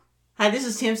Hi, this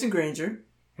is Tamsin Granger.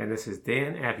 And this is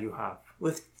Dan Abuhoff.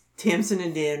 With Tamsin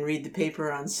and Dan read the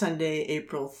paper on Sunday,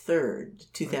 April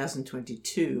 3rd,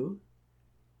 2022.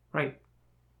 Right.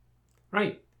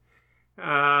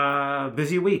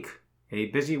 Busy week. A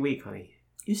busy week, honey.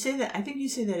 You say that. I think you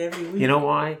say that every week. You know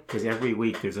why? Because every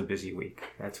week there's a busy week.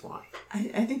 That's why.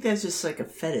 I think that's just like a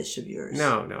fetish of yours.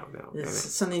 No. There's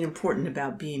something important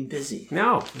about being busy.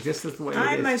 No, just the way it is.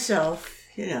 I myself,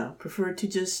 prefer to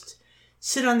just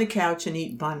sit on the couch and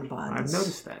eat bonbons. I've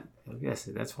noticed that. Yes,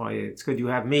 that's why it's good you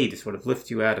have me to sort of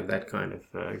lift you out of that kind of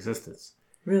existence.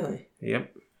 Really?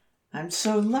 Yep. I'm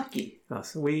so lucky.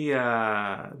 So we,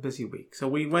 busy week. So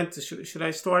we went to, should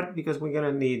I start? Because we're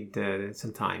going to need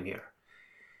some time here.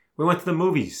 We went to the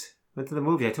movies. I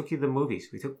took you to the movies.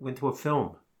 Went to a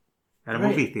film at a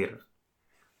movie theater.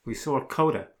 We saw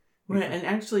Coda. Right, and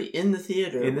actually in the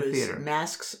theater, it was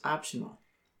masks optional.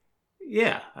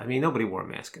 Yeah, I mean, nobody wore a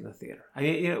mask in the theater. I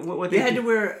mean, what you had to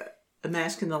wear a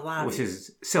mask in the lobby. Which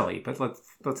is silly, but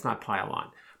let's not pile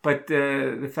on. But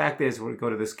the fact is, we go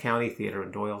to this county theater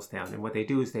in Doylestown, and what they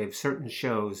do is they have certain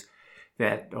shows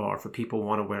that are for people who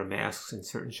want to wear masks and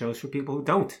certain shows for people who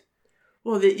don't.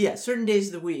 Well, certain days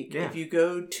of the week. Yeah. If you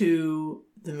go to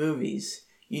the movies,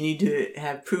 you need to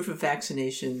have proof of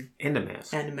vaccination. And a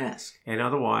mask. And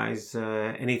otherwise,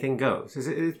 anything goes.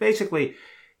 It's basically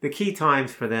the key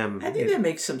times for them. I think that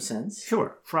makes some sense.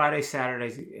 Sure. Friday,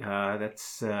 Saturday,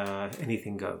 that's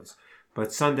anything goes.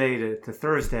 But Sunday to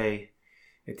Thursday,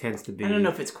 it tends to be... I don't know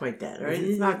if it's quite that, right?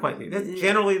 It's not quite that. That's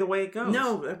generally the way it goes.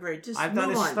 No, right. Just I've done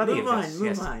a study of this.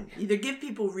 Move on. Either give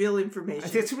people real information.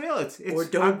 It's real. Or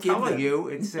don't give them. I'm telling you,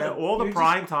 it's all the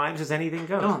prime times as anything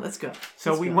goes. Oh, let's go.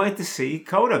 So we went to see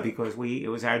Coda because it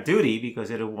was our duty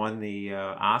because it had won the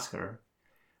Oscar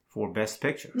for Best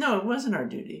Picture. No, it wasn't our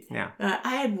duty. Yeah.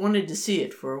 I had wanted to see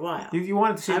it for a while. You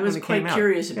wanted to see it when it came out. I was quite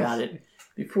curious about it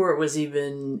before it was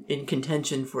even in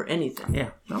contention for anything. Yeah,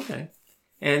 okay.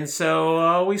 And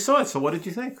so we saw it. So what did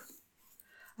you think?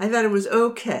 I thought it was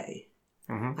okay.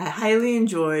 Mm-hmm. I highly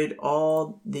enjoyed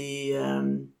all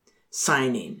the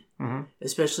signing,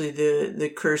 especially the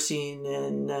cursing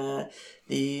and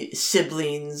the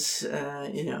siblings,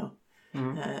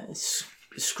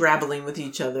 scrabbling with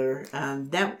each other.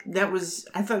 That was,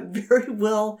 I thought, very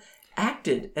well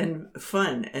acted and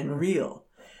fun and real.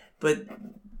 But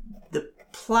the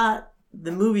plot,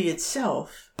 the movie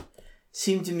itself,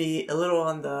 seemed to me a little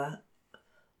on the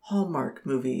Hallmark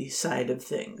movie side of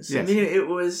things. Yes. I mean, it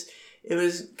was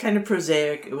kind of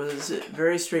prosaic. It was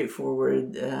very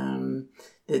straightforward.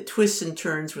 The twists and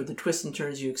turns were the twists and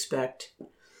turns you expect.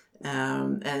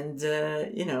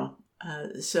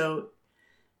 So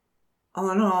all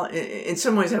in all, in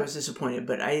some ways I was disappointed,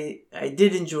 but I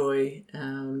did enjoy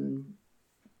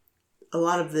a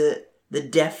lot of the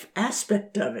deaf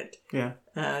aspect of it. Yeah.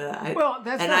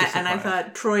 That's I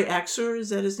thought Troy Kotsur,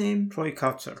 is that his name? Troy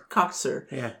Kotsur. Kotsur.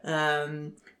 Yeah.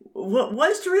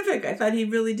 Was terrific. I thought he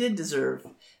really did deserve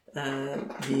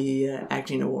the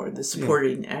acting award, the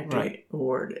supporting acting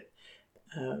award.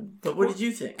 But what did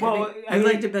you think? Well, I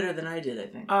liked it better than I did, I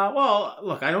think.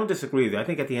 Look, I don't disagree with you. I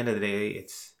think at the end of the day,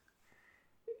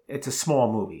 it's a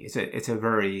small movie. It's a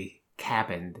very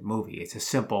cabined movie. It's a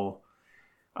simple,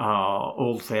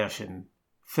 old-fashioned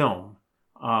film.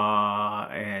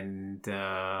 And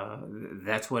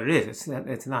that's what it is.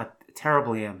 It's not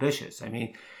terribly ambitious. I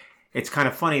mean, it's kind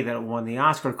of funny that it won the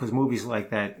Oscar because movies like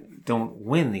that don't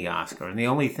win the Oscar. And the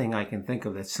only thing I can think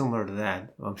of that's similar to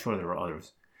that, I'm sure there are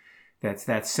others, that's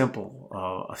that simple,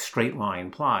 a straight line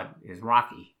plot is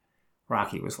Rocky.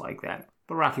 Rocky was like that.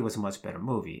 But Rocky was a much better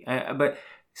movie.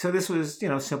 So this was,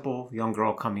 simple young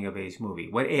girl coming of age movie.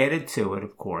 What added to it,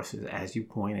 of course, is, as you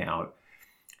point out,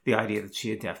 the idea that she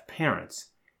had deaf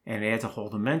parents. And it adds a whole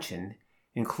dimension,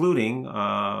 including,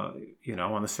 on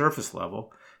the surface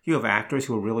level, you have actors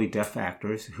who are really deaf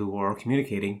actors who are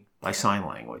communicating by sign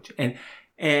language. And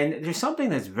there's something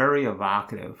that's very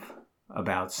evocative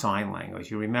about sign language.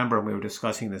 You remember we were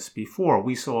discussing this before.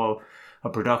 We saw a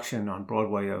production on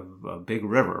Broadway of Big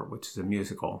River, which is a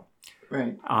musical.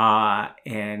 Right.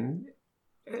 And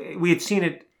we had seen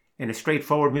it in a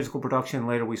straightforward musical production.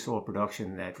 Later we saw a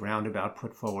production that Roundabout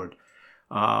put forward,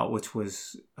 which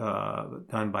was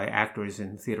done by actors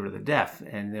in Theater of the Deaf,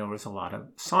 and there was a lot of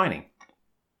signing.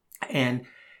 And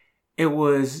it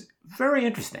was very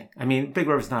interesting. I mean, Big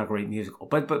River's not a great musical,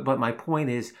 but my point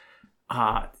is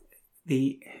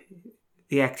the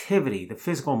activity, the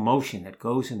physical motion that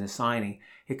goes into signing,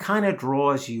 it kind of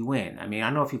draws you in. I mean, I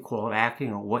don't know if you call it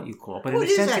acting or what you call it, but in a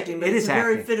sense, acting, it is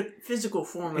acting. It's a very physical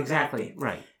form of exactly, acting.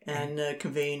 Right. And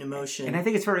conveying emotion. And I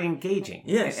think it's very engaging.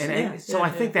 Yes. So I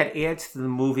think that adds to the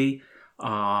movie.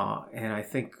 And I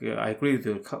think I agree with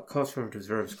you. Culture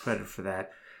deserves credit for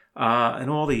that. And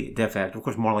all the deaf actors, of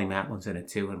course, Marlee Matlin's in it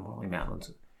too, and Marlee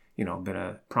Matlin's, been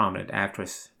a prominent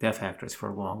actress, deaf actress for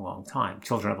a long, long time.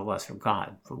 Children of a Lesser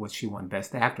God, for which she won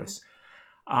Best Actress.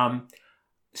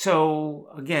 So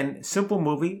again, simple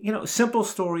movie, simple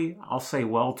story. I'll say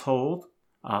well told,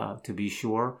 to be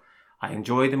sure. I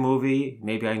enjoyed the movie.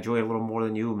 Maybe I enjoyed it a little more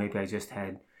than you. Maybe I just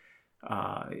had,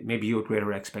 maybe you had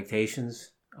greater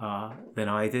expectations than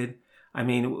I did. I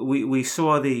mean, we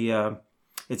saw the.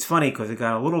 It's funny because it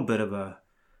got a little bit of a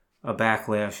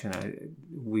backlash, and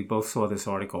we both saw this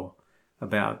article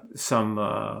about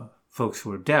some folks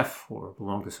who are deaf or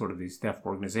belong to sort of these deaf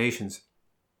organizations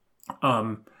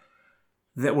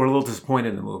that were a little disappointed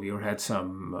in the movie or had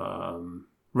some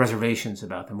reservations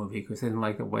about the movie because they didn't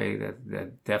like the way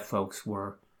that deaf folks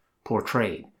were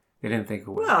portrayed. They didn't think it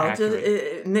was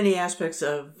accurate. Many aspects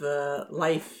of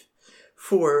life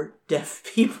for deaf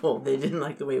people, they didn't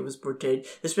like the way it was portrayed,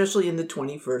 especially in the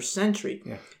 21st century.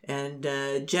 Yeah. And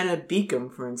Jenna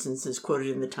Beacom, for instance, is quoted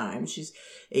in the Times. She's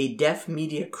a deaf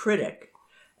media critic.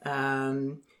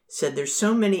 Said there's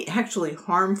so many actually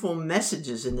harmful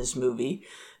messages in this movie.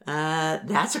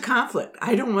 That's a conflict.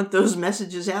 I don't want those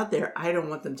messages out there. I don't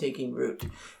want them taking root.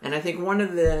 And I think one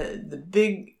of the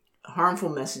big harmful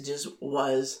messages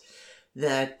was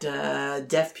that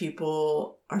deaf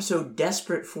people are so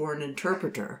desperate for an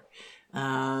interpreter,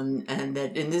 and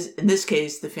that in this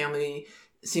case, the family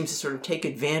seems to sort of take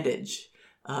advantage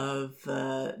of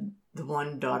the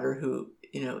one daughter who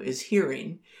is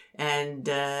hearing, and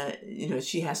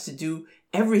she has to do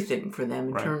everything for them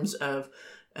in terms of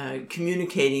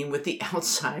communicating with the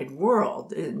outside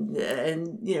world, and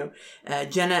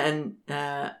Jenna and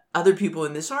other people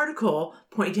in this article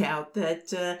point out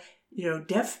that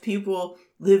deaf people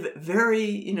live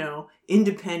very,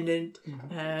 independent,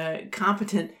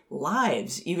 competent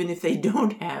lives, even if they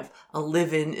don't have a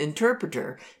live-in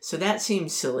interpreter. So that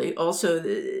seems silly. Also,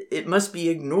 it must be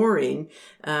ignoring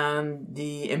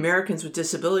the Americans with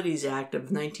Disabilities Act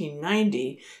of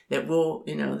 1990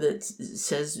 that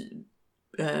says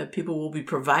people will be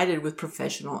provided with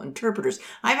professional interpreters.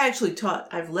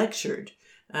 I've lectured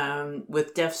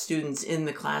with deaf students in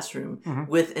the classroom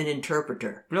with an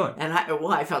interpreter. Really? And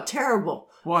I felt terrible.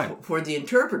 Why? For the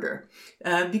interpreter.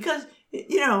 Because,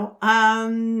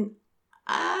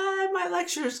 my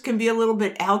lectures can be a little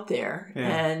bit out there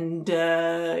and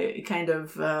kind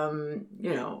of,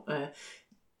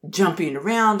 jumping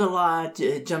around a lot,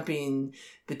 jumping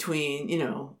between,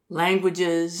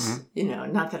 languages,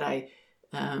 not that I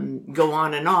go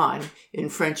on and on in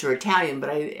French or Italian, but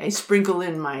I sprinkle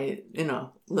in my,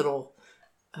 little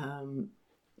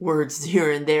words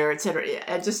here and there, etc.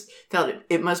 I just felt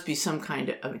it must be some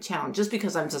kind of a challenge, just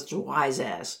because I'm such a wise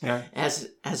ass as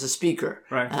a speaker.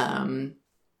 Right.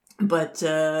 But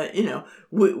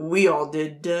we all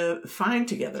did fine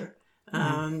together,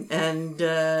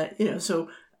 so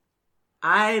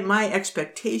my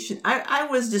expectation, I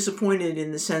was disappointed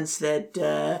in the sense that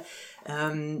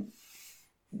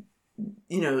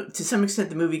to some extent,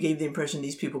 the movie gave the impression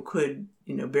these people could,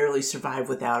 barely survive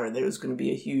without her. That it was going to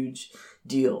be a huge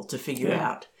deal to figure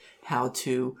out how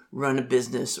to run a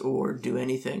business or do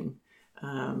anything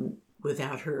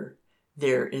without her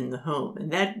there in the home.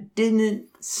 And that didn't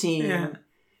seem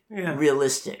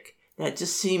realistic. That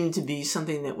just seemed to be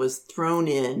something that was thrown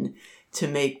in to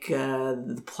make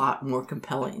the plot more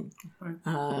compelling.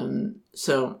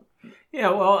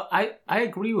 Yeah, well, I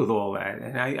agree with all that,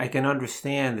 and I can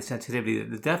understand the sensitivity.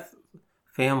 The deaf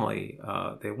family,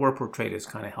 they were portrayed as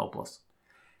kind of helpless,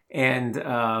 and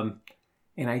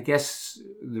I guess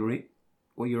you're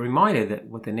reminded that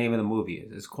what the name of the movie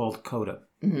is. It's called CODA,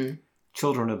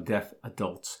 Children of Deaf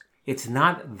Adults. It's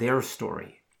not their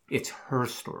story; it's her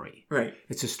story. Right.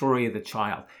 It's a story of the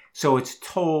child, so it's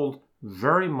told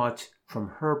very much from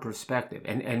her perspective,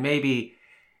 and maybe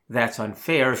that's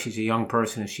unfair. She's a young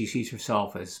person and she sees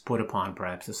herself as put upon,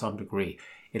 perhaps, to some degree.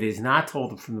 It is not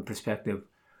told from the perspective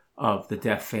of the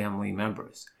deaf family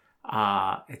members.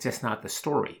 It's just not the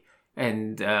story.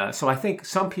 And so I think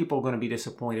some people are going to be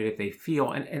disappointed if they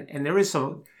feel, and there was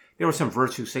some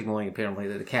virtue signaling, apparently,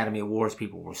 that Academy Awards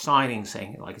people were signing,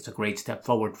 saying like it's a great step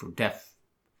forward for deaf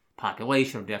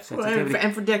population or deaf sensitivity.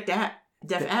 And for deaf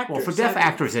actors. Well, for deaf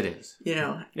actors, it is.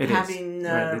 Having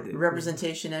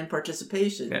representation and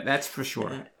participation. That's for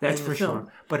sure. That's for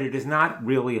sure. But it is not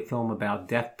really a film about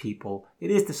deaf people. It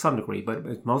is to some degree, but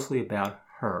it's mostly about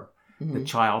her, the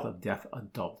child of deaf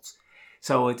adults.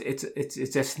 So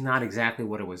it's just not exactly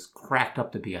what it was cracked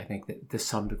up to be. I think that to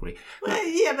some degree. Well,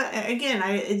 yeah, but again,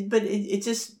 it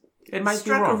just It might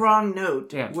struck be wrong. a wrong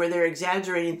note Yeah. where they're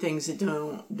exaggerating things that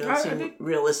don't seem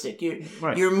realistic.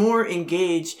 Right. You're more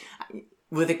engaged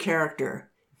with a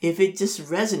character if it just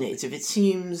resonates, if it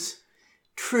seems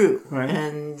true. Right.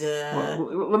 And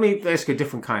Well, let me ask a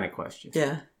different kind of question.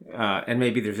 yeah. And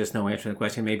maybe there's just no answer to the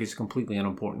question. Maybe it's a completely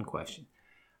unimportant question.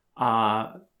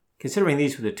 Considering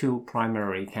these were the two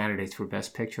primary candidates for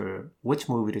Best Picture, which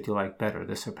movie did you like better,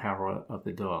 This or Power of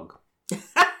the Dog?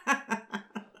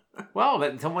 Well,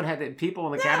 but people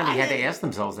in the Academy had to ask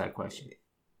themselves that question.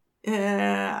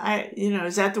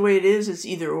 Is that the way it is? It's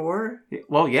either or?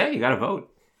 Well, yeah, you got to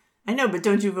vote. I know, but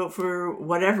don't you vote for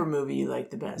whatever movie you like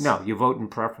the best? No, you vote in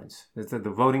preference. The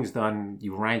voting's done.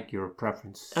 You rank your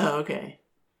preference. Oh, okay.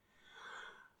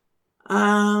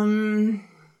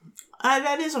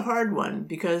 That is a hard one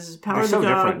because Power of the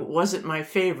Dog wasn't my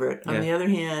favorite. On the other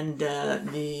hand,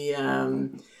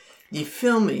 the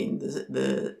filming,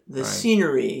 the right.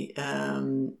 scenery,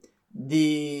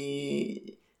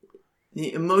 the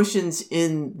emotions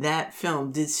in that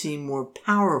film did seem more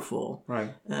powerful.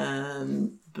 Right.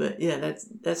 But yeah,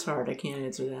 that's hard. I can't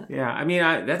answer that. Yeah, I mean,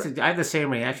 I have the same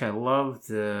reaction. I love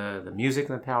the music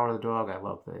in The Power of the Dog. I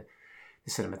love the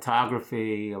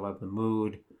cinematography. I love the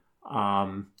mood.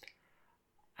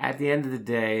 At the end of the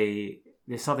day,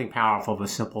 there's something powerful of a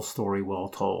simple story well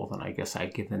told, and I guess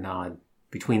I'd give the nod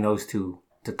between those two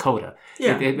to Coda.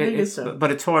 Yeah, I guess so.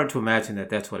 But it's hard to imagine that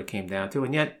that's what it came down to,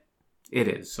 and yet it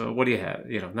is. So what do you have?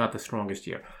 Not the strongest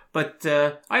year. But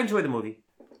I enjoyed the movie.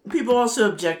 People also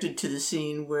objected to the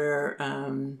scene where,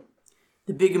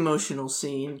 the big emotional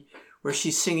scene where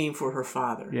she's singing for her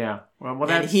father. Yeah. Well,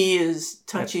 and he is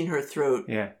touching her throat.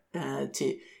 Yeah.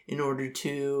 In order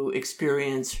to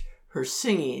experience her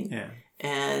singing. Yeah.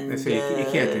 And so you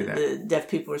can't do that. The deaf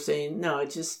people are saying, no,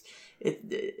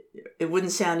 it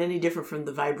wouldn't sound any different from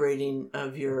the vibrating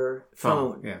of your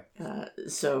phone. Yeah.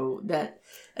 So that,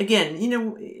 again,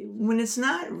 when it's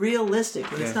not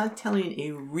realistic, when it's not telling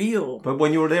a real But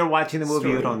when you were there watching the movie,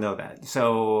 you don't know that.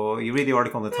 So you read the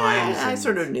article in the Times. I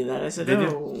sort of knew that. I said,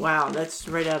 wow, that's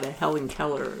right out of Helen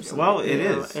Keller or something. Well, it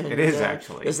is. And, it is,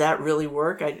 actually. Does that really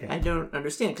work? I don't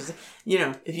understand. Because,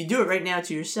 if you do it right now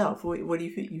to yourself, what do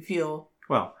you feel?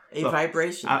 Well,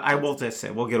 vibration. I will just say,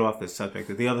 we'll get off this subject.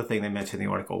 The other thing they mentioned in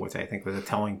the article, which I think was a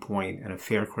telling point and a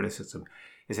fair criticism,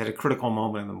 is at a critical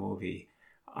moment in the movie,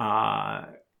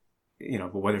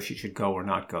 whether she should go or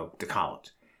not go to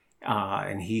college.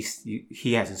 And he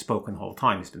hasn't spoken the whole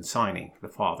time. He's been signing, the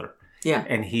father. Yeah.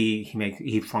 And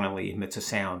he finally emits a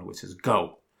sound, which is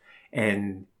go.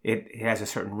 And it has a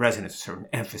certain resonance, a certain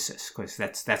emphasis, because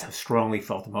that's a strongly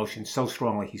felt emotion, so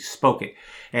strongly he spoke it.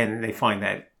 And they find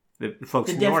that the folks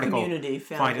in the article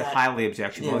find it highly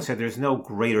objectionable and said there's no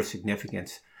greater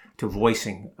significance to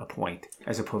voicing a point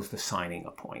as opposed to signing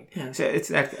a point. Yeah. So it's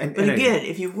that. But again,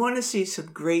 if you want to see some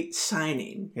great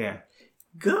signing,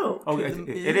 go. Oh,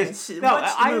 it is. No,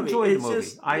 I enjoy the movie.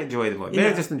 I enjoy the movie. Maybe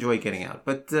I just enjoy getting out,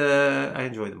 but I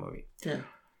enjoy the movie. Yeah.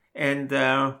 And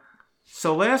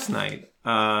so last night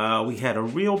we had a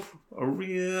real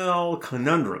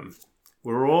conundrum.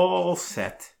 We're all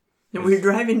set. And we were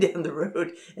driving down the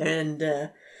road, and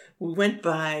we went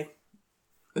by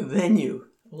a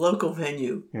local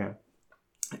venue,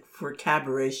 for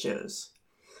cabaret shows,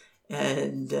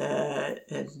 and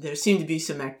there seemed to be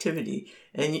some activity.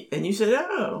 And you said,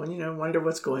 wonder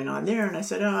what's going on there. And I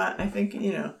said, I think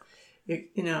I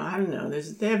don't know.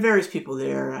 They have various people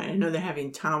there. I know they're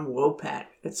having Tom Wopat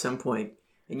at some point.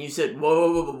 And you said,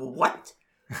 whoa, what?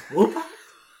 Wopat?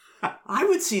 I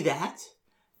would see that.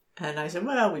 And I said,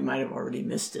 well, we might have already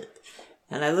missed it.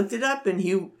 And I looked it up, and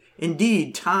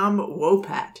Tom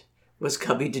Wopat was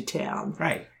coming to town.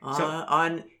 Right.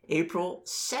 On April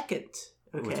 2nd.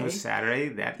 Okay. Which was Saturday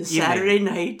the Saturday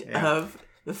night of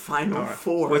the Final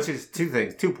Four. Which is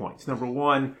 2 points. Number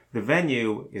one, the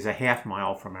venue is a half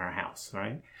mile from our house,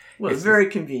 right? Well, it's very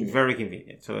convenient. Very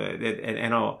convenient. So,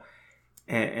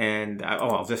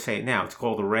 I'll just say it now. It's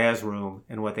called the Raz Room,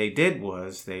 and what they did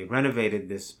was they renovated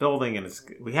this building, and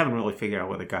we haven't really figured out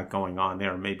what they got going on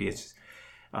there. Maybe it's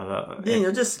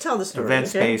Daniel, just tell the story. Event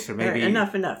space, or maybe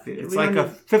enough. It's like a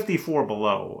 54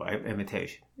 Below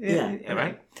imitation. Yeah,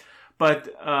 right. But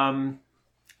the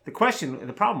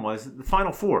problem was the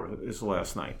Final Four is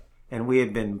last night, and we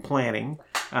had been planning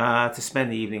to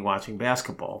spend the evening watching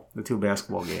basketball, the 2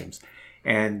 basketball games,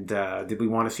 and did we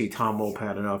want to see Tom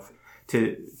Wopat enough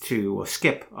to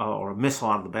skip or miss a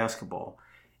lot of the basketball?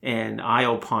 And I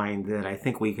opined that I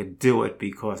think we could do it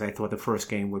because I thought the first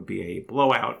game would be a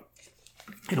blowout,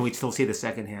 and we'd still see the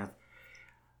second half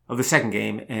of the second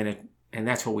game, and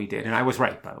that's what we did. And I was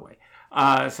right, by the way.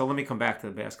 So let me come back to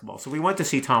the basketball. So we went to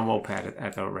see Tom Wopat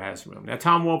at the Raz Room. Now,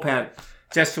 Tom Wopat,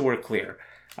 just so we're clear,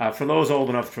 for those old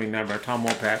enough to remember, Tom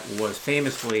Wopat was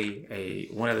famously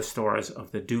one of the stars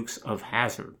of The Dukes of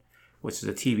Hazzard, which is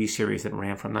a TV series that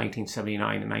ran from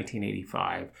 1979 to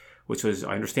 1985, which was,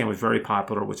 I understand, was very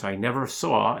popular, which I never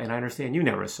saw, and I understand you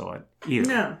never saw it either.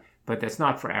 No. But that's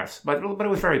not for us. But it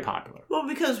was very popular. Well,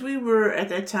 because we were, at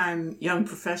that time, young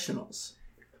professionals.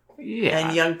 Yeah.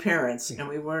 And young parents, and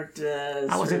we weren't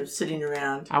sort of sitting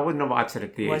around. I wouldn't have watched it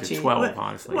at the age of 12,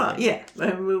 honestly. Well, yeah.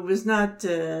 It was not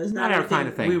our kind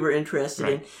of thing we were interested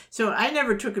in. So I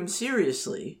never took him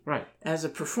seriously as a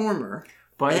performer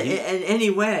in any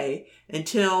way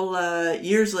until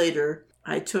years later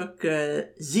I took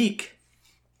Zeke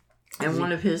and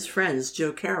one of his friends,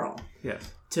 Joe Carroll,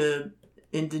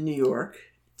 into New York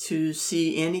to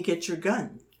see Annie Get Your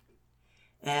Gun.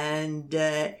 And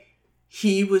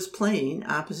he was playing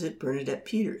opposite Bernadette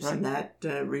Peters in that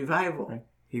revival. Right.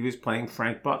 He was playing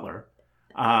Frank Butler.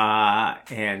 What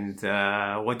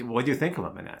do you think of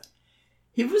him in that?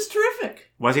 He was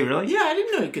terrific. Was he really? Yeah, I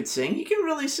didn't know he could sing. He can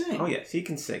really sing. Oh, yes, he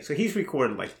can sing. So he's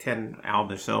recorded like 10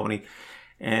 albums or so,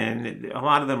 and a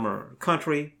lot of them are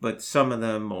country, but some of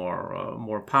them are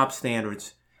more pop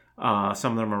standards.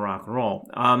 Some of them are rock and roll.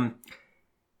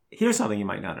 Here's something you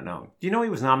might not have known. Do you know he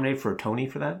was nominated for a Tony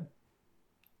for that?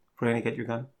 For Annie Get Your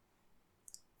Gun?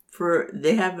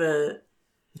 They have a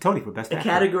Tony for Best Actor.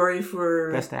 A category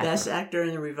for Best Actor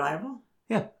in the Revival?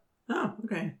 Yeah. Oh,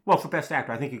 okay. Well, for Best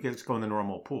Actor, I think you just go in the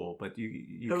normal pool, but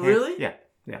you can't. Really? Yeah.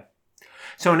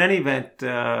 So in any event,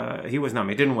 he was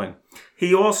nominated. Didn't win.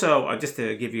 He also, just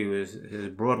to give you his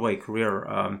Broadway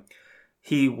career,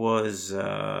 he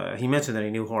mentioned that he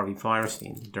knew Harvey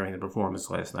Fierstein during the performance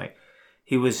last night.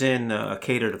 He was in A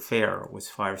Catered Affair, which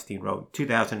Fierstein wrote,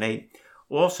 2008,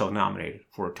 also nominated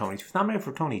for a Tony. He was nominated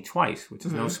for a Tony twice, which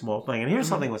is no small thing. And here's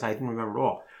something which I didn't remember at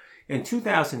all. In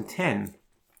 2010,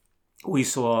 we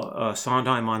saw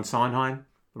Sondheim on Sondheim,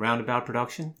 the Roundabout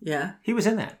production. Yeah. He was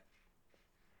in that.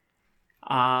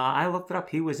 I looked it up.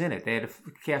 He was in it. They had a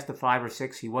cast of 5 or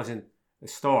 6. He wasn't a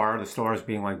star. The stars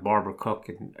being like Barbara Cook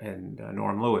and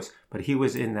Norm Lewis. But he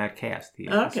was in that cast. He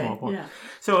had a small part. Yeah.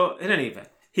 So in any event,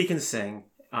 he can sing.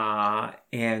 So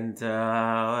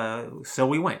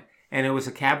we went. And it was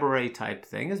a cabaret type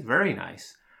thing. It's very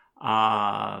nice.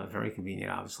 Very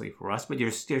convenient, obviously, for us. But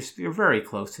you're very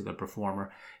close to the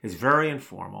performer. It's very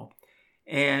informal.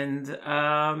 And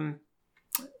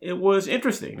it was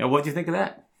interesting. Now, what do you think of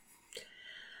that?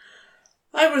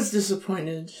 I was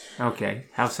disappointed. Okay.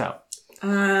 How so?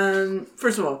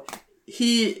 First of all,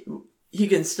 he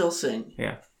can still sing.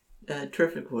 Yeah.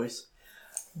 Terrific voice.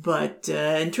 But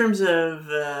in terms of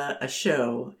a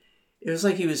show, it was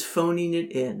like he was phoning it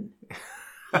in.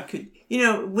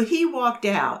 When he walked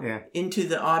out into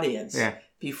the audience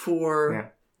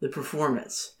before the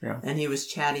performance, and he was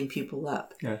chatting people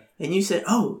up, and you said,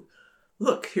 "Oh,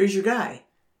 look, here's your guy,"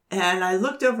 and I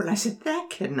looked over and I said, "That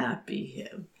cannot be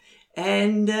him."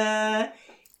 And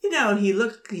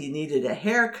he needed a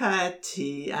haircut.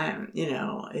 He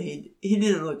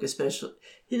didn't look especially.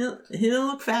 He didn't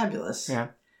look fabulous. Yeah.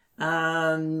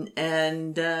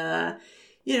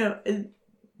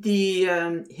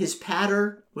 His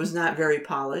patter was not very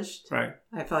polished. Right.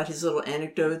 I thought his little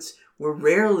anecdotes were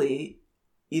rarely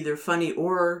either funny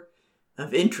or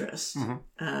of interest. Mm-hmm.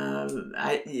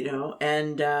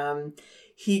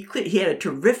 He had a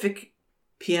terrific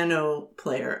piano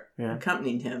player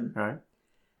accompanying him. Right.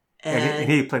 And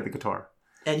he played the guitar.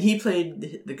 And he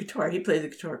played the guitar. He played the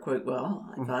guitar quite well,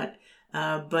 I thought.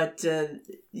 But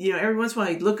every once in a while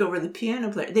I'd look over the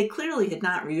piano player. They clearly had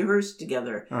not rehearsed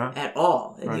together at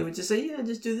all. And he would just say,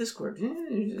 just do this chord.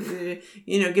 Giving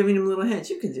him little hints.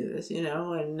 You can do this,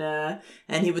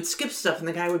 and he would skip stuff and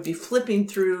the guy would be flipping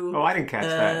through. Oh, I didn't catch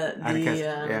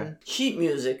that. Sheet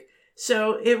music.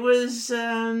 So it was,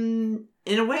 in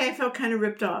a way I felt kind of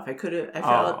ripped off. I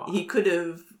felt he could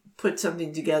have put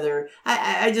something together.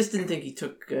 I just didn't think he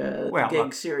took the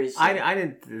gig seriously. I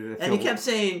didn't. And he kept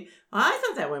saying, I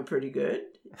thought that went pretty good.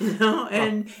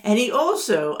 And he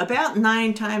also about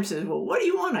 9 times says, well, what do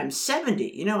you want? I'm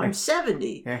 70. I'm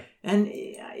 70. Yeah. And,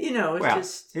 it's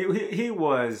just... He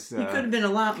was... he could have been a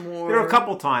lot more... There were a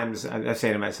couple times, I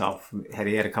say to myself, had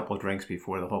he had a couple of drinks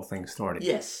before the whole thing started.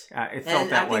 Yes. It felt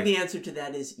that way. I think the answer to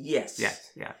that is yes.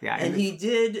 Yes, yeah. And he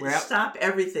did stop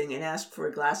everything and ask for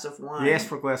a glass of wine. He asked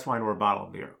for a glass of wine or a bottle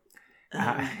of beer.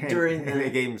 And they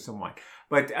gave him some wine.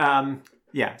 But,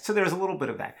 so there was a little bit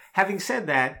of that. Having said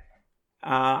that,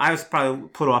 I was probably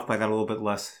put off by that a little bit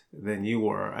less than you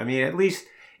were. I mean, at least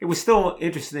it was still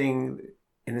interesting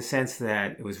in the sense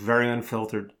that it was very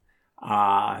unfiltered.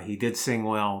 He did sing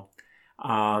well.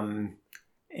 And,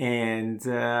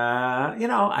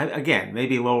 again,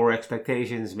 maybe lower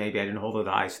expectations. Maybe I didn't hold it to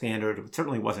a high standard. It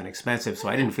certainly wasn't expensive, so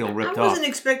I didn't feel ripped off. I wasn't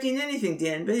expecting anything,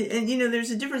 Dan. But,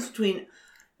 there's a difference between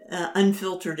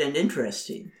unfiltered and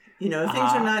interesting. Things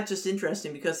are not just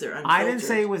interesting because they're unfiltered. I didn't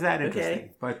say it was that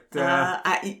interesting. But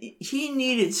he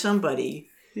needed somebody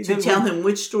to tell him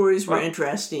which stories were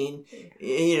interesting,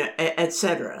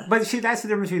 etc. But see, that's the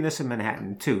difference between this and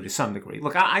Manhattan, too, to some degree.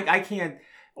 Look, I can't...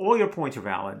 All your points are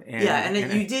valid.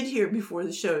 And you did hear before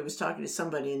the show, he was talking to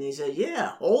somebody, and they said,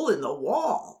 hole in the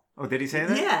wall. Oh, did he say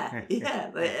that?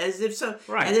 Yeah. As if so.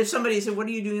 Right. And if somebody said, what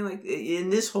are you doing like in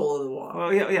this hole of the wall?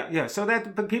 Well, yeah. So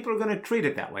but people are going to treat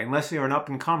it that way, unless you're an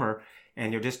up-and-comer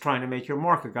and you're just trying to make your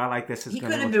mark. A guy like this is going to...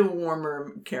 He could have been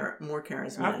warmer, more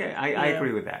charismatic. Okay, I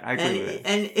agree with that.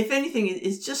 And if anything,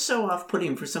 it's just so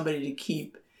off-putting for somebody to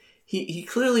keep... He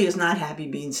clearly is not happy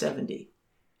being 70.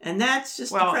 And that's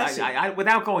just depressing.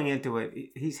 Without going into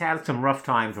it, he's had some rough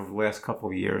times over the last couple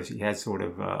of years. He had sort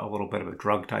of a little bit of a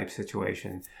drug-type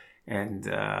situation. And,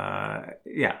 so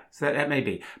that may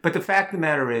be. But the fact of the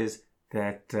matter is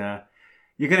that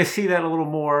you're going to see that a little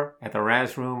more at the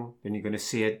Raz Room than you're going to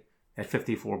see it at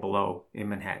 54 Below in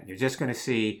Manhattan. You're just going to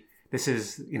see, this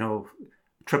is,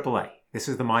 AAA. This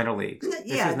is the minor leagues. This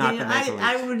is not the major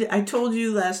leagues. I told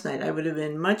you last night I would have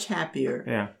been much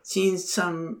happier seeing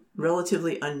some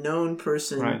relatively unknown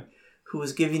person who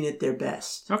was giving it their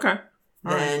best. Okay.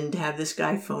 Than have this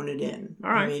guy phone it in.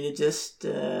 All right. I mean, it just,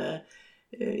 it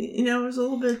was a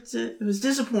little bit, it was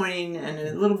disappointing and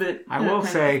a little bit I will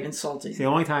say, insulting. It's the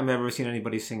only time I've ever seen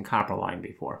anybody sing Copperline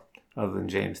before, other than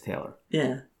James Taylor.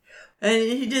 Yeah. And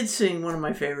he did sing one of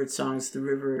my favorite songs, The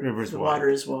Water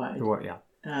is Wide.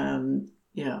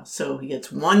 So he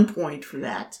gets 1 point for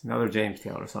that. Another James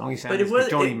Taylor song. He sang the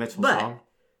Joni Mitchell song.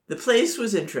 The place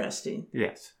was interesting.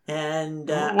 Yes. And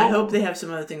I hope they have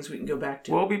some other things we can go back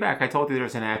to. We'll be back. I told you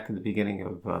there's an act in the beginning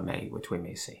of May, which we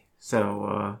may see.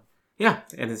 So,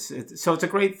 and it's a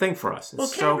great thing for us. Well,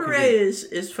 cabaret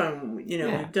is fun.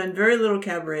 We've done very little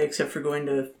cabaret except for going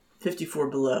to 54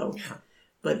 Below. Yeah.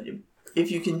 But if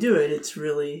you can do it, it's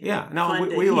really fun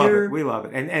we love it. We love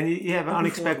it, and you have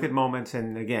unexpected moments.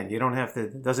 And again, you don't have to.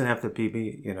 It doesn't have to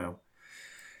be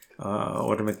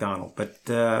order McDonald, but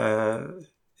I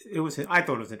thought it was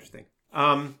interesting.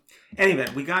 Anyway,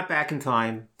 we got back in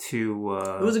time to.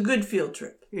 It was a good field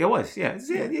trip. It was, yeah.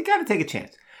 You got to take a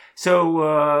chance.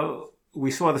 So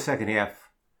we saw the second half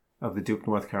of the Duke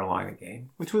North Carolina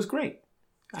game, which was great.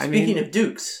 Speaking of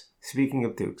Dukes.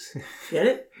 Get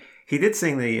it? He did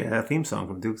sing the theme song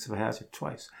from Dukes of Hazzard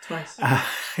twice.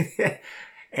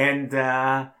 And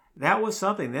that was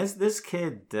something. This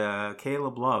kid,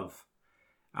 Caleb Love,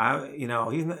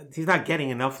 he's not getting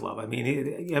enough love. I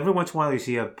mean, every once in a while you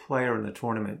see a player in the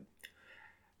tournament,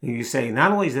 and you say,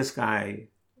 not only is this guy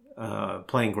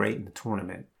playing great in the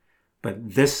tournament,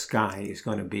 but this guy is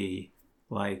going to be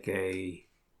like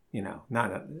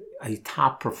not a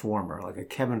top performer, like a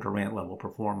Kevin Durant level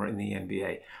performer in the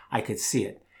NBA. I could see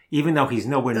it. Even though he's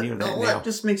nowhere near that now. That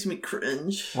just makes me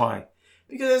cringe. Why?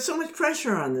 Because there's so much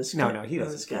pressure on this guy. No, he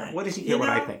doesn't. This guy. What does he care what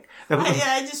I think?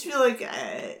 I just feel like,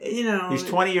 he's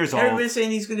 20 years old. Everybody's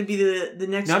saying he's going to be the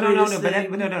next No. thing.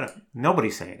 No.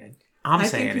 Nobody's saying it. I'm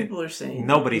saying it. I think people are saying it.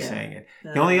 Nobody's saying it.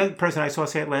 The only other person I saw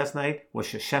say it last night was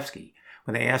Krzyzewski.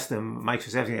 When they asked him, Mike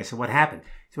Krzyzewski, they said, what happened?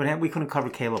 He said, what happened? We couldn't cover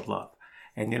Caleb Love.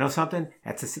 And you know something?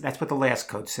 That's what the last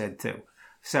coach said too.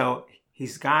 So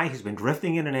he's a guy who's been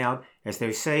drifting in and out. As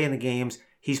they say in the games,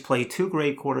 he's played 2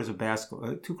 great quarters of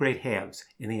basketball, 2 great halves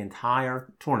in the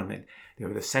entire tournament. They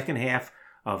were the second half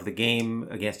of the game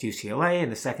against UCLA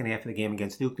and the second half of the game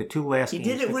against Duke. The 2 last games.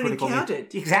 He did it when it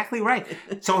counted. Exactly right.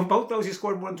 So in both those, he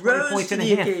scored more than 20 points in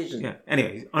a half. Yeah.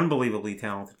 Anyway, he's an unbelievably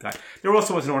talented guy. There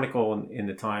also was an article in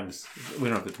the Times, we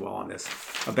don't have to dwell on this,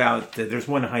 about there's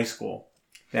one high school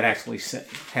that actually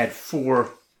had 4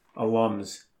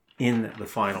 alums in the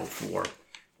Final Four,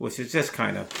 which is just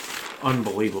kind of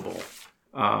unbelievable.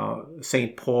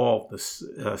 St. Paul, the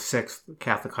 6th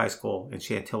Catholic high school in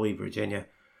Chantilly, Virginia.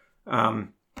 How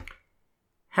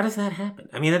does that happen?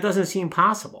 I mean, it doesn't seem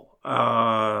possible. They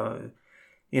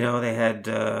had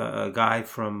a guy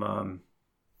from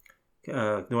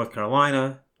North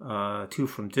Carolina, 2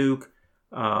 from Duke,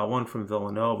 1 from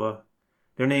Villanova.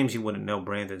 Their names you wouldn't know: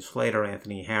 Brandon Slater,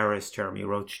 Anthony Harris, Jeremy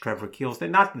Roach, Trevor Keels. They're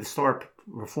not the star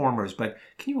performers, but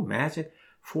can you imagine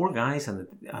 4 guys in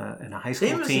a high school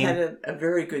team? They had a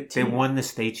very good team. They won the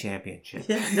state championship.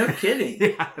 Yeah, no kidding.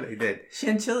 Yeah, they did.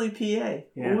 Chantilly, PA.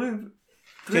 Yeah. Well, we've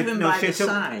driven by the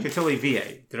sign. Chantilly,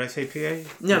 VA. Did I say PA?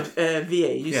 No,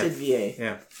 VA. You said VA.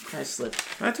 Yeah. I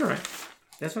slipped. That's all right.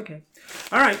 That's okay.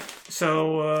 All right.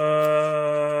 So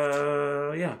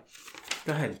yeah.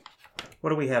 Go ahead. What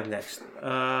do we have next?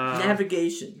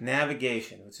 Navigation.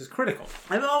 Navigation, which is critical.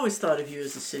 I've always thought of you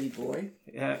as a city boy.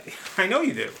 I know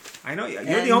you do. I know you.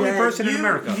 You're the only person in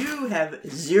America. You have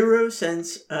zero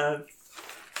sense of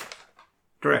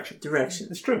direction.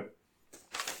 It's true.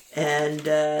 And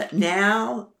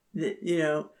now,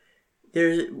 we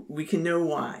can know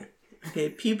why. Okay,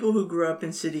 people who grew up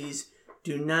in cities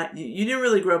do not. You didn't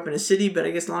really grow up in a city, but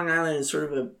I guess Long Island is sort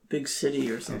of a big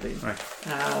city or something. Yeah,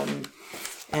 right.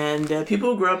 And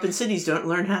people who grow up in cities don't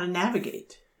learn how to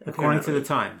navigate. According to the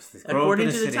Times.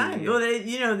 According to the Times. Well,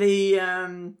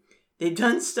 they've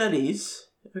done studies.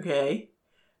 Okay.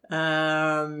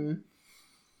 There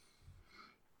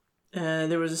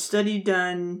was a study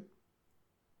done.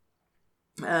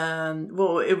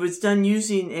 It was done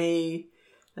using a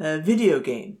video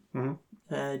game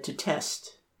to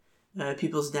test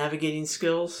people's navigating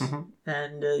skills. Mm-hmm.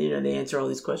 And, they answer all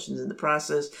these questions in the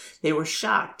process. They were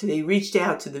shocked. They reached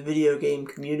out to the video game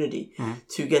community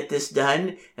to get this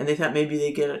done. And they thought maybe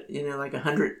they get, like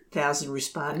 100,000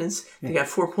 respondents. They got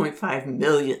 4.5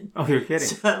 million. Oh, you're kidding.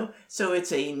 So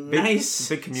it's a nice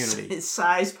big community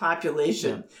size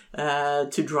population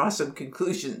to draw some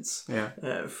conclusions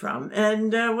from.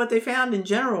 And what they found in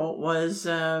general was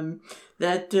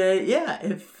that,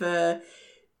 if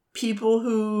people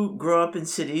who grow up in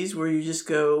cities where you just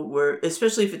go,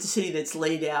 especially if it's a city that's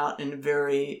laid out in a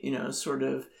very, sort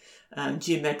of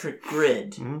geometric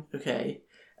grid, okay,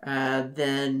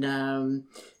 then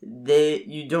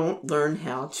you don't learn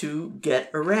how to get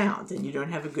around, and you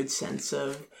don't have a good sense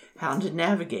of how to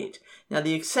navigate. Now,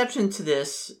 the exception to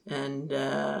this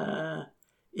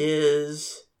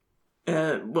is,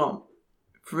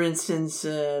 for instance,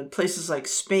 places like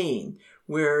Spain,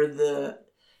 where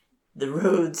the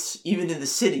roads, even in the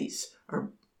cities,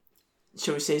 are,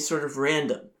 shall we say, sort of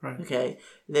random. Right. Okay,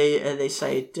 they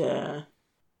cite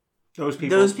those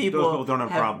people don't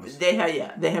have problems. They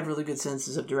have really good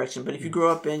senses of direction. But if you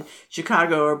grow up in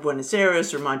Chicago or Buenos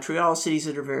Aires or Montreal, cities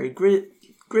that are very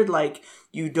grid-like,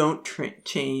 you don't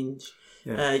change.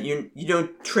 Yeah. You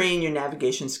don't train your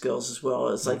navigation skills as well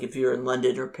as like if you're in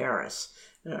London or Paris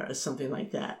or something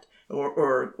like that.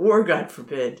 Or God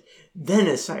forbid,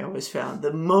 Venice, I always found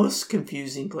the most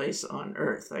confusing place on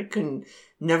earth. I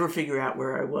never figure out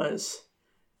where I was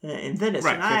in Venice.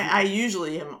 Right. And I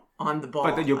usually am on the ball.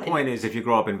 But your point is, if you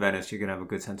grow up in Venice, you're going to have a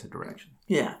good sense of direction.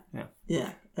 Yeah.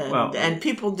 And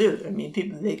people do. I mean,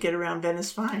 they get around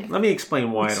Venice fine. Let me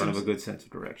explain why I don't have a good sense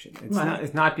of direction.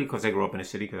 It's not because I grew up in a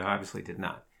city, because I obviously did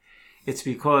not. It's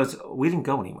because we didn't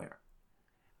go anywhere.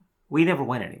 We never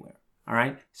went anywhere. All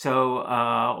right. So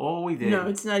all we did. No,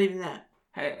 it's not even that.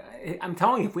 I'm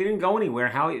telling you, if we didn't go anywhere,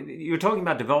 how you're talking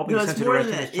about developing a sense of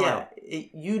direction as a child. Yeah,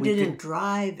 you didn't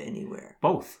drive anywhere.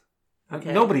 Both.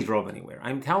 Okay. Nobody drove anywhere.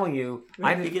 I'm telling you,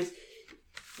 right, because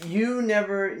you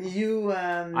never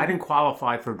I didn't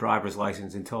qualify for a driver's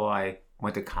license until I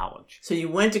went to college. So you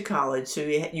went to college, so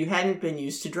you hadn't been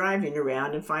used to driving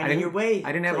around and finding your way.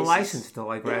 I didn't have a license until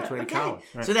I graduated college.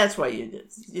 Right. So that's why you did.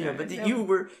 But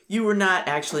you were not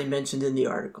actually mentioned in the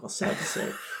article, sad to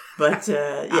say. But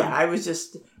I was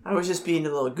just being a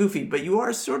little goofy. But you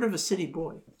are sort of a city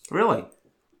boy. Really?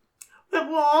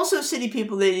 Well, also city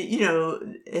people. They,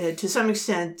 to some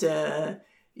extent,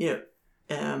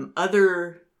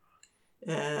 other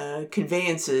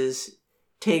conveyances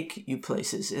take you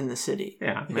places in the city.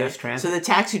 Yeah, mass transit. So the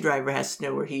taxi driver has to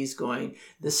know where he's going.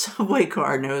 The subway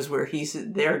car knows where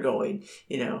they're going.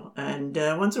 And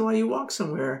once in a while you walk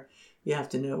somewhere, you have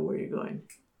to know where you're going.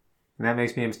 And that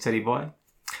makes me a city boy.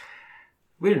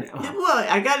 We didn't. Oh. Well,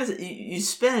 you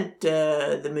spent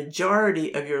the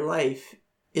majority of your life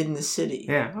in the city.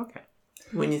 Yeah. Okay.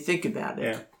 When you think about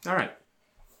it. Yeah.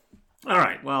 All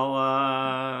right. Well.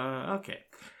 Okay.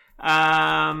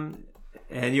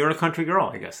 And you're a country girl,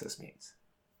 I guess this means.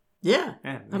 Yeah,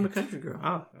 I'm a country girl. Oh,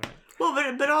 all right.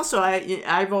 Well, but also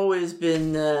I've always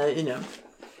been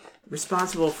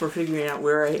responsible for figuring out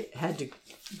where I had to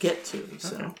get to.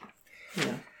 So,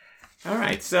 okay. All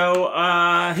right. So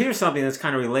here's something that's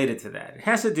kind of related to that. It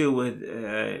has to do with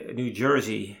New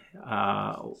Jersey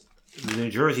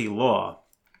law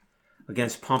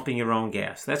against pumping your own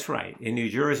gas. That's right. In New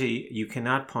Jersey, you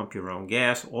cannot pump your own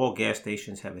gas. All gas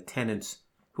stations have attendants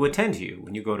who attend to you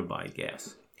when you go to buy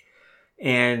gas.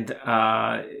 And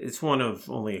it's one of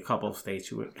only a couple of states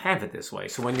who have it this way.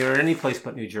 So when you're in any place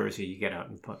but New Jersey, you get out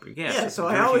and pump your gas. Yeah, so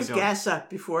I always gas up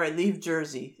before I leave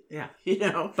Jersey. Yeah.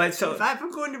 But so if I'm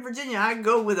going to Virginia, I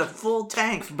go with a full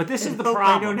tank. But this is the problem.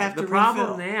 I don't have to refill.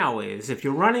 Problem now is if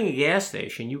you're running a gas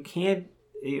station, you can't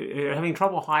you're having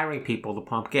trouble hiring people to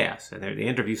pump gas. And they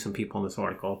interview some people in this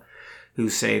article who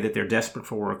say that they're desperate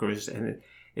for workers, and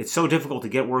it's so difficult to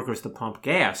get workers to pump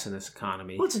gas in this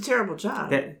economy. Well, it's a terrible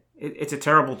job. It's a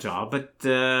terrible job, but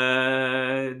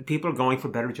people are going for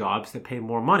better jobs that pay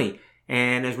more money.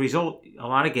 And as a result, a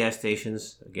lot of gas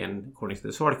stations, again, according to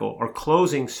this article, are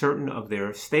closing certain of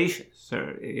their stations.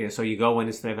 So you go in,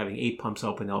 instead of having 8 pumps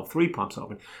open, they'll have 3 pumps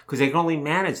open, because they can only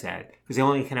manage that because they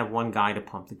only can have one guy to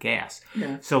pump the gas.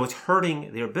 Yeah. So it's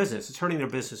hurting their business. It's hurting their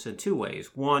business in 2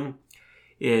 ways. One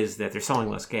is that they're selling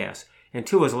less gas. And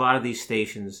 2 is a lot of these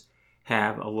stations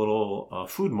have a little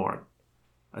food mart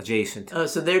adjacent. Oh,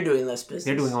 so they're doing less business.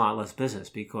 They're doing a lot less business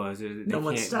because no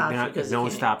one stopped because they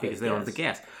don't have the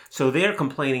gas. So they're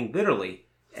complaining bitterly.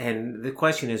 And the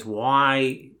question is,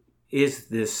 why is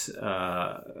this?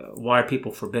 Why are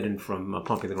people forbidden from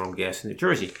pumping their own gas in New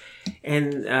Jersey?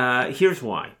 And here's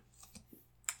why.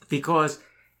 Because,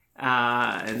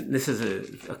 and this is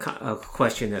a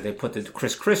question that they put to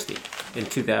Chris Christie in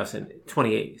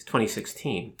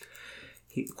 2016.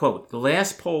 Quote, the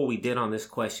last poll we did on this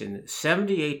question,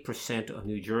 78% of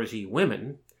New Jersey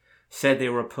women said they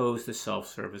were opposed to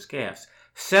self-service gas.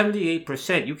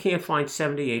 78%. You can't find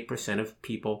 78% of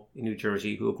people in New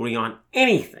Jersey who agree on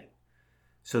anything.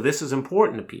 So this is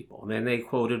important to people. And then they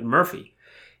quoted Murphy,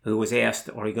 who was asked,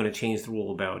 are you going to change the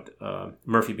rule about,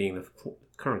 Murphy being the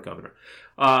current governor,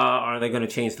 are they going to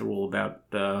change the rule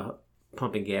about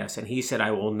pumping gas? And he said,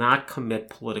 I will not commit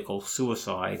political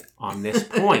suicide on this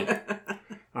point.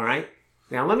 All right?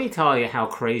 Now, let me tell you how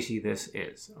crazy this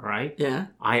is. All right? Yeah.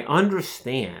 I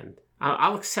understand.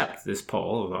 I'll accept this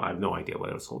poll, although I have no idea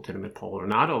whether it's a legitimate poll or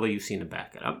not, although you've seen it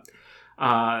back it up.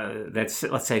 That's,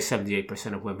 let's say,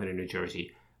 78% of women in New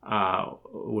Jersey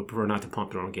would prefer not to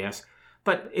pump their own gas.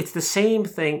 But it's the same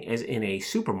thing as in a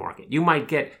supermarket. You might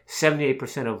get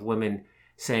 78% of women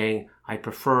saying, I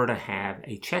prefer to have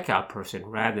a checkout person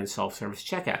rather than self-service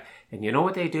checkout. And you know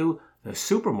what they do? The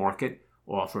supermarket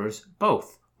offers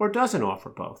both, or doesn't offer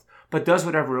both, but does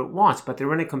whatever it wants. But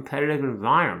they're in a competitive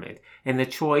environment, and the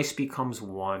choice becomes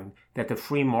one that the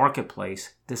free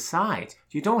marketplace decides.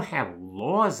 You don't have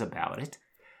laws about it.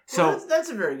 So well,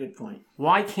 that's a very good point.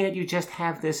 Why can't you just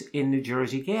have this in New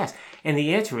Jersey gas? And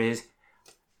the answer is,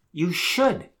 you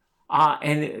should.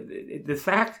 And the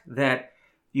fact that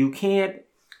you can't,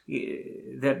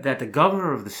 that the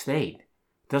governor of the state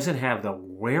doesn't have the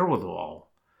wherewithal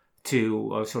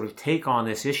to sort of take on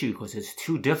this issue because it's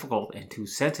too difficult and too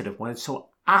sensitive when it's so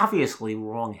obviously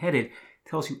wrong-headed,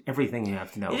 tells you everything you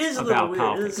have to know it is about a little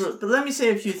politics. Weird. But let me say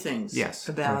a few things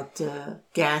about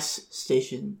gas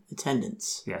station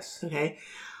attendants. Yes. Okay.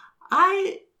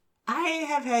 I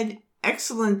have had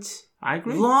excellent... I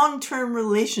agree. Long-term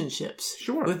relationships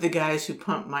Sure. with the guys who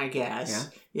pump my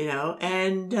gas, you know,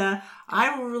 and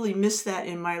I will really miss that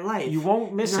in my life. You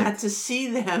won't miss it. Not to see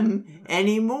them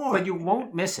anymore. But you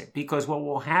won't miss it because what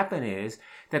will happen is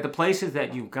that the places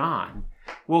that you've gone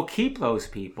will keep those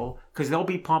people because they'll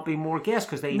be pumping more gas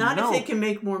because they Not know. if they can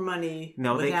make more money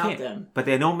No, without they can't. them. But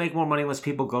they don't make more money unless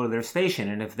people go to their station.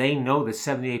 And if they know that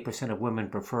 78% of women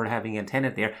prefer having an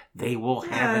attendant there, they will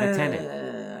have an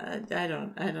attendant. I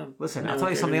don't. Listen, I'll tell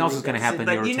you something else is going to happen.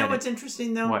 But you know what's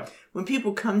interesting though? What? When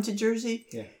people come to Jersey,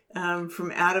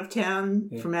 from out of town,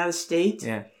 from out of state,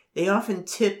 they often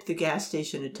tip the gas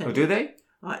station attendant. Oh, do they?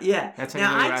 Yeah. That's how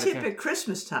now you know you're I out of tip town. at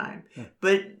Christmas time,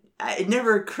 but it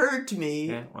never occurred to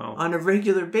me on a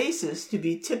regular basis to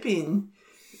be tipping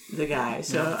the guy.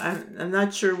 So I'm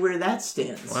not sure where that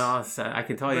stands. Well, I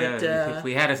can tell you, if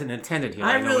we had an attendant here,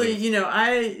 I really,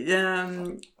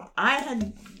 I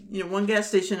had, one gas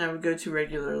station I would go to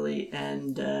regularly,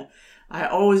 and I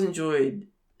always enjoyed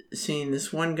seeing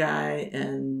this one guy,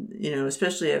 and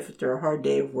especially after a hard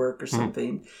day of work or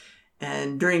something.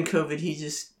 And during COVID,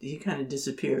 he kind of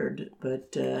disappeared.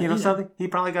 But something, he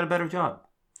probably got a better job.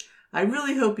 I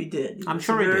really hope he did. I'm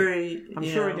sure he did. I'm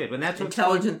sure he did. And that's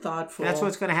intelligent, thoughtful. That's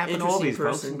what's going to happen to all these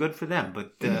folks, and good for them.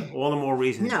 But all the more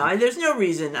reason. No, there's no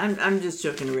reason. I'm just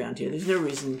joking around here. There's no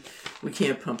reason we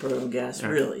can't pump our own gas.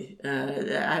 Really,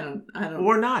 I don't.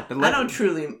 Or not. But I don't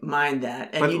truly mind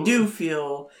that. And you do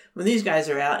feel when these guys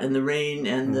are out in the rain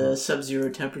and the sub-zero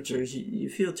temperatures, you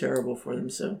feel terrible for them.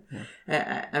 So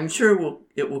I'm sure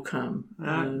it will come.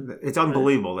 It's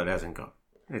unbelievable that it hasn't come.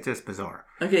 It's just bizarre.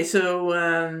 Okay, so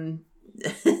I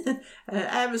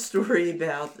have a story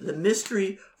about the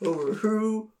mystery over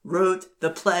who wrote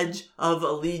the Pledge of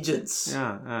Allegiance.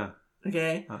 Yeah.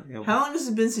 Okay? How long has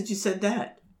it been since you said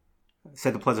that?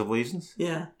 Said the Pledge of Allegiance?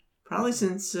 Yeah. Probably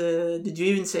since, did you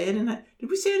even say it did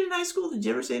we say it in high school? Did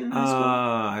you ever say it in high school?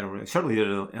 I don't really. Certainly did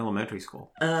it in elementary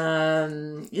school.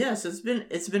 Yeah, so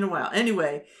it's been a while.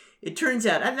 Anyway, it turns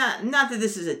out, not that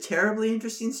this is a terribly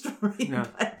interesting story, No.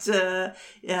 but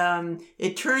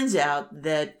it turns out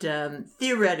that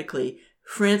theoretically,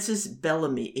 Francis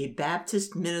Bellamy, a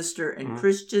Baptist minister and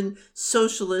Christian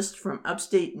socialist from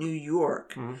upstate New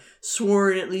York,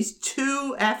 swore in at least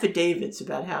 2 affidavits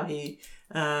about how he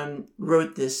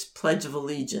wrote this Pledge of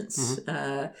Allegiance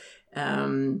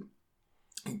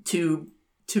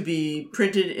to be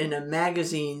printed in a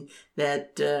magazine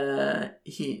that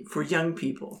for young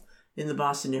people in the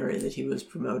Boston area that he was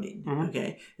promoting.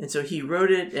 Okay, and so he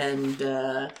wrote it, and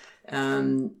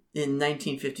in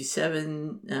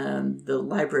 1957, the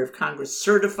Library of Congress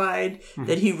certified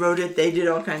that he wrote it. They did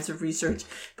all kinds of research,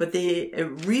 but they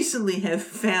recently have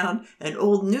found an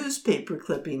old newspaper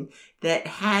clipping that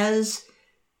has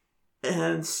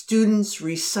students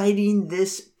reciting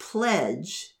this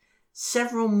pledge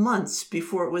several months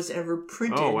before it was ever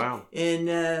printed in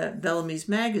Bellamy's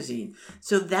magazine.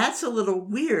 So that's a little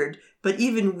weird, but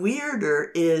even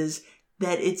weirder is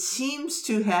that it seems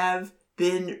to have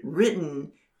been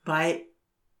written by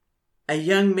a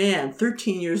young man,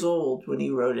 13 years old when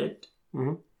he wrote it,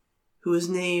 who was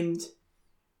named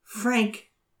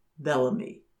Frank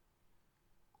Bellamy.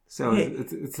 So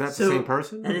it's not the same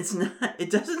person? And it's not, it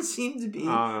doesn't seem to be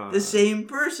the same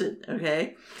person,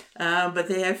 okay? But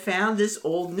they have found this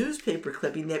old newspaper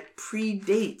clipping that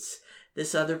predates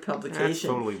this other publication. That's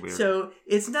totally weird. So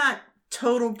it's not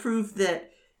total proof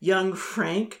that young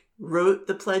Frank wrote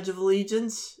the Pledge of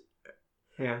Allegiance.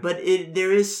 Yeah. But it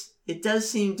does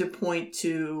seem to point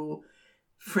to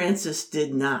Francis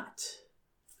did not.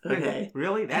 Okay.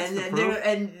 Really? That's the proof?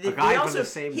 A guy also, from the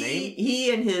same name?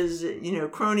 He and his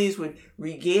cronies would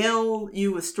regale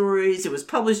you with stories. It was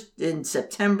published in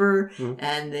September,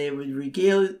 and they would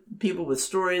regale people with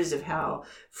stories of how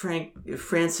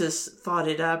Francis thought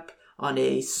it up on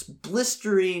a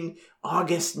blistering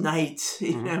August night,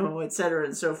 et cetera,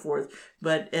 and so forth.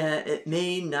 But it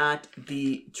may not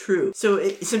be true. So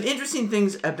some interesting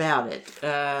things about it.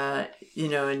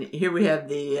 And here we have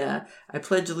the I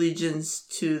pledge allegiance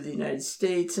to the United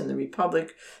States and the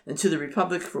Republic, and to the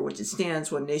Republic for which it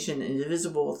stands, one nation,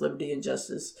 indivisible, with liberty and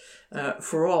justice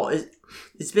for all.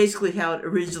 It's basically how it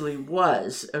originally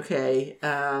was. Okay.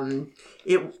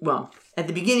 At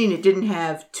the beginning, it didn't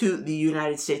have to the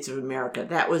United States of America.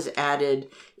 That was added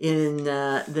in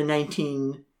the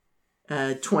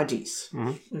 1920s.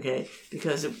 Okay,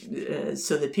 because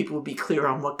so that people would be clear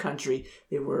on what country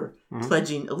they were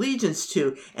pledging allegiance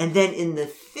to. And then in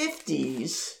the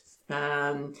 50s,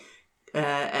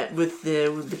 with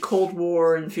the Cold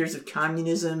War and fears of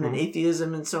communism and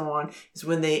atheism and so on, is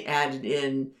when they added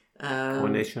in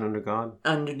one nation under God.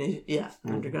 Under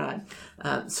God.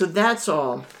 So that's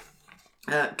all.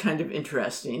 Kind of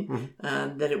interesting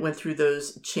that it went through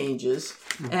those changes.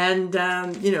 And,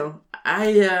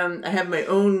 I have my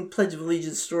own Pledge of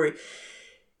Allegiance story.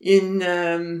 In,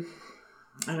 7th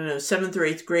or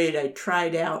 8th grade, I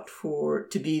tried out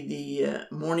to be the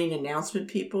morning announcement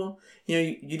people.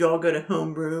 You'd all go to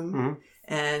homeroom,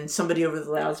 and somebody over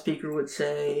the loudspeaker would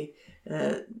say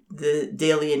the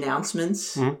daily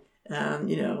announcements.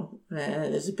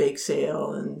 There's a bake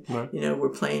sale, and we're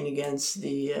playing against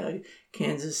the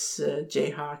Kansas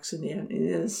Jayhawks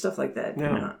and stuff like that.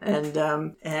 And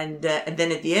then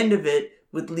at the end of it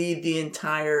would lead the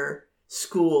entire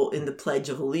school in the Pledge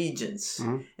of Allegiance.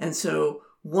 And so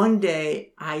one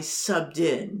day I subbed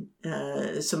in.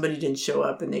 Somebody didn't show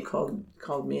up, and they called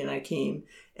me, and I came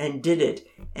and did it.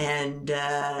 And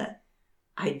I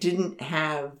didn't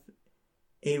have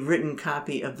a written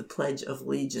copy of the Pledge of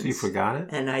Allegiance. So you forgot it?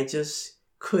 And I just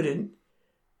couldn't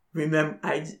remember.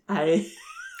 I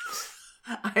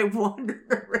wandered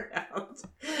around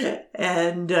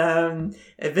and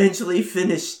eventually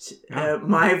finished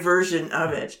my version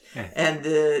of it. And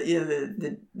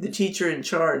the teacher in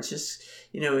charge just,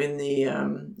 in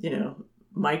the,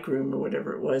 mic room or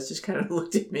whatever it was, just kind of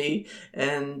looked at me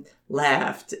and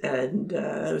laughed. And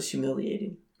that was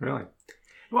humiliating. Really?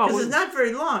 Because it's not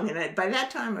very long, and by that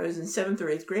time I was in 7th or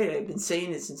 8th grade. I'd been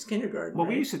saying it since kindergarten. Well,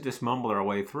 we used to just mumble our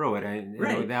way through it, and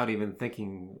without even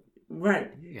thinking.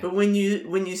 Right, but when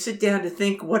you sit down to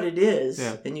think what it is,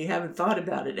 and you haven't thought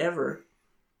about it ever.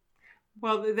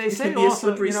 Well, they say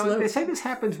also, they say this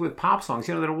happens with pop songs.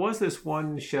 There was this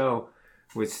one show,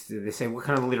 which they say, "What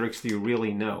kind of lyrics do you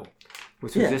really know?"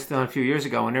 Which was just done a few years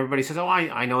ago, and everybody says, "Oh,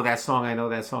 I know that song. I know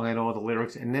that song. I know all the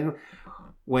lyrics." And then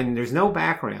when there's no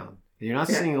background. You're not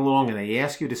singing along, and they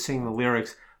ask you to sing the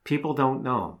lyrics. People don't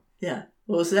know. Yeah.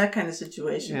 Well, it's that kind of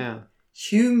situation. Yeah.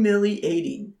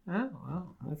 Humiliating. Oh,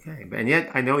 well, okay. And yet,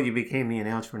 I know you became the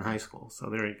announcer in high school, so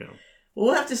there you go.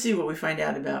 We'll have to see what we find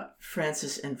out about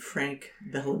Francis and Frank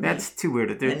Bellamy. That's too weird.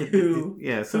 And who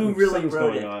really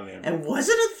wrote it. And was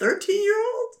it a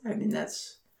 13-year-old? I mean,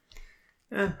 that's...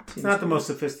 it's not the most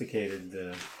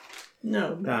sophisticated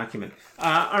no document.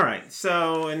 All right.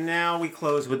 So, and now we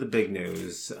close with the big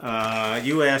news.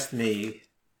 You asked me,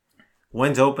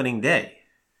 when's opening day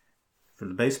for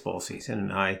the baseball season?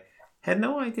 And I had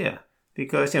no idea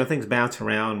because, things bounce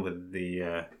around with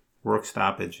the work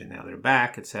stoppage and now they're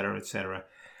back, et cetera, et cetera.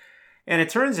 And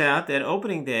it turns out that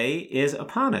opening day is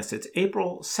upon us. It's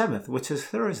April 7th, which is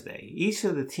Thursday. Each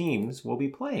of the teams will be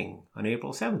playing on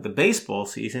April 7th. The baseball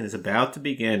season is about to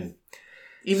begin.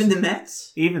 Even the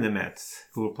Mets? Even the Mets,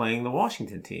 who are playing the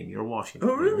Washington team, your Washington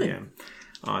team. Oh, really? Yeah,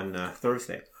 on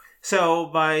Thursday. So,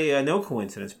 by no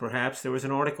coincidence, perhaps, there was an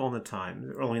article in the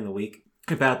Times early in the week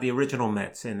about the original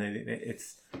Mets. And they're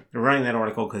writing that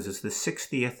article because it's the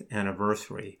 60th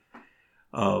anniversary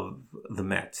of the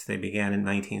Mets. They began in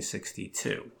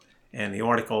 1962. And the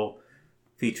article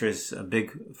features a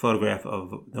big photograph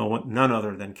of none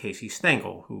other than Casey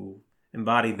Stengel, who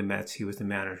embodied the Mets. He was the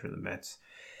manager of the Mets.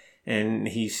 And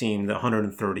he seemed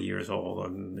 130 years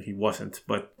old. He wasn't,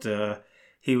 but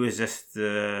he was just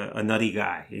a nutty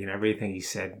guy. Everything he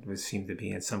said seemed to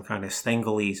be in some kind of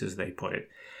Stengelese, as they put it.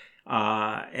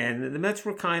 And the Mets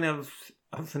were kind of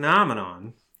a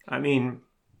phenomenon. I mean,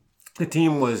 the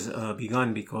team was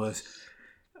begun because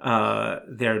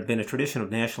there had been a tradition of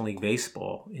National League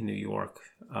Baseball in New York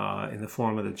in the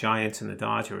form of the Giants and the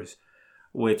Dodgers,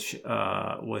 which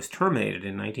was terminated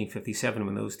in 1957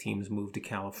 when those teams moved to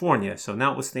California. So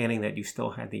notwithstanding that you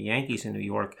still had the Yankees in New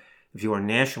York, if you were a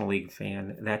National League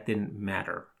fan, that didn't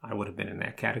matter. I would have been in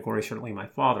that category. Certainly my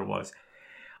father was.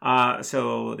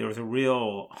 So there was a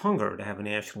real hunger to have a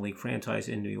National League franchise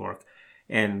in New York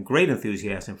and great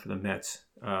enthusiasm for the Mets.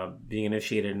 Being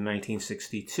initiated in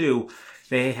 1962,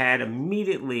 they had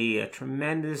immediately a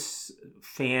tremendous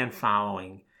fan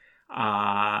following.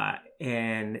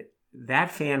 And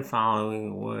that fan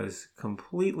following was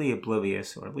completely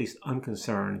oblivious, or at least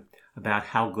unconcerned, about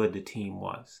how good the team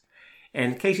was.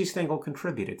 And Casey Stengel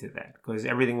contributed to that because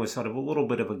everything was sort of a little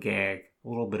bit of a gag, a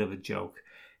little bit of a joke.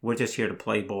 We're just here to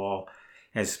play ball.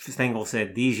 As Stengel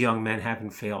said, these young men haven't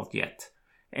failed yet.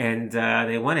 And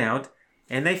they went out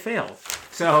and they failed.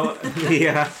 So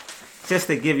just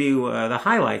to give you the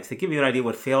highlights, to give you an idea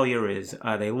what failure is,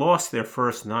 they lost their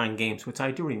first 9 games, which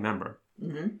I do remember.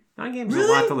 Mm-hmm. 9 games is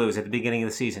a lot to lose at the beginning of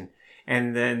the season.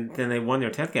 And then they won their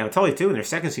 10th game. I'll tell you, too, in their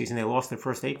second season, they lost their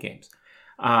first 8 games.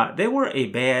 They were a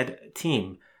bad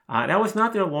team. That was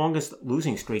not their longest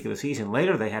losing streak of the season.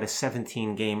 Later, they had a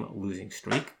 17-game losing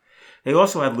streak. They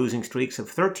also had losing streaks of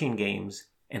 13 games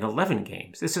and 11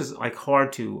 games. This is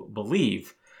hard to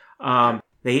believe.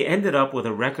 They ended up with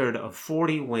a record of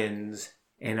 40 wins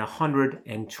and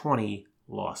 120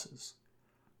 losses,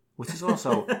 which is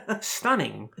also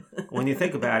stunning when you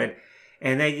think about it.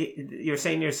 And you're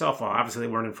saying to yourself, well, obviously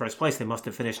they weren't in first place. They must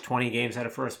have finished 20 games out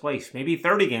of first place, maybe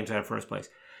 30 games out of first place.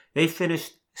 They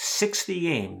finished 60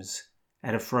 games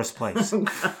out of first place. Oh,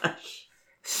 gosh.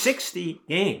 60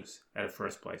 games out of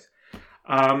first place.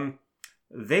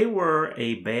 They were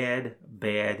a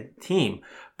bad team.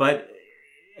 But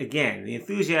again, the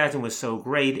enthusiasm was so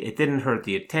great, it didn't hurt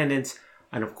the attendance.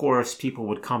 And of course, people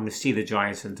would come to see the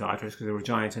Giants and Dodgers because there were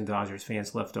Giants and Dodgers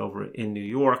fans left over in New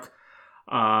York.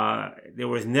 There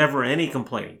was never any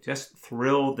complaining, just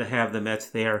thrilled to have the Mets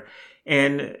there.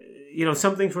 And,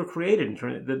 some things were created.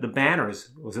 The banners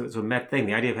was a Met thing.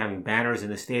 The idea of having banners in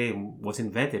the stadium was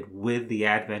invented with the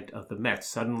advent of the Mets.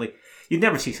 Suddenly, you'd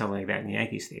never see something like that in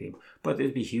Yankee Stadium, but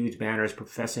there'd be huge banners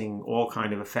professing all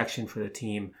kind of affection for the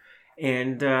team.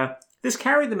 And this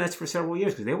carried the Mets for several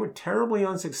years because they were terribly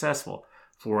unsuccessful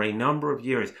for a number of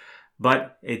years.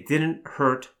 But it didn't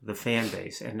hurt the fan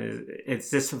base. And it's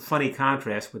just a funny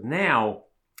contrast with now,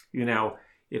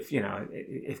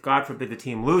 if God forbid the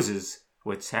team loses,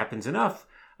 which happens enough,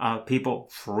 people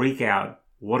freak out.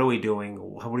 What are we doing?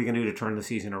 What are we going to do to turn the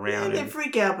season around? Yeah, they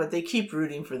freak out, but they keep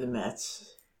rooting for the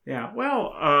Mets. Yeah,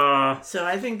 well... so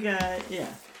I think,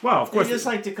 Well, of course... They just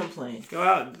like to complain.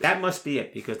 Well, that must be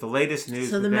it, because the latest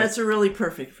news... So the Mets are really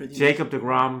perfect for the Jacob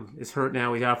deGrom is hurt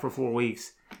now. He's out for 4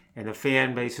 weeks. And the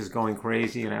fan base is going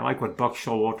crazy. And I like what Buck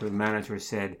Showalter, the manager,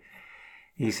 said.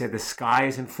 He said, the sky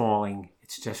isn't falling.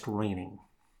 It's just raining.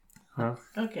 Huh?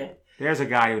 Okay. There's a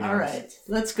guy who knows. All right.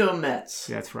 Let's go Mets.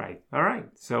 That's right. All right.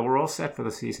 So we're all set for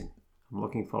the season. I'm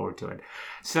looking forward to it.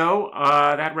 So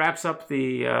that wraps up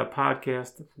the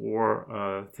podcast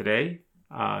for today.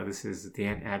 This is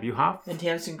Dan Abuhoff. And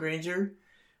Tamsin Granger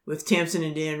with Tamsin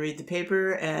and Dan Read the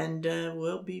Paper. And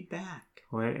we'll be back.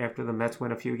 After the Mets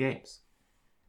win a few games.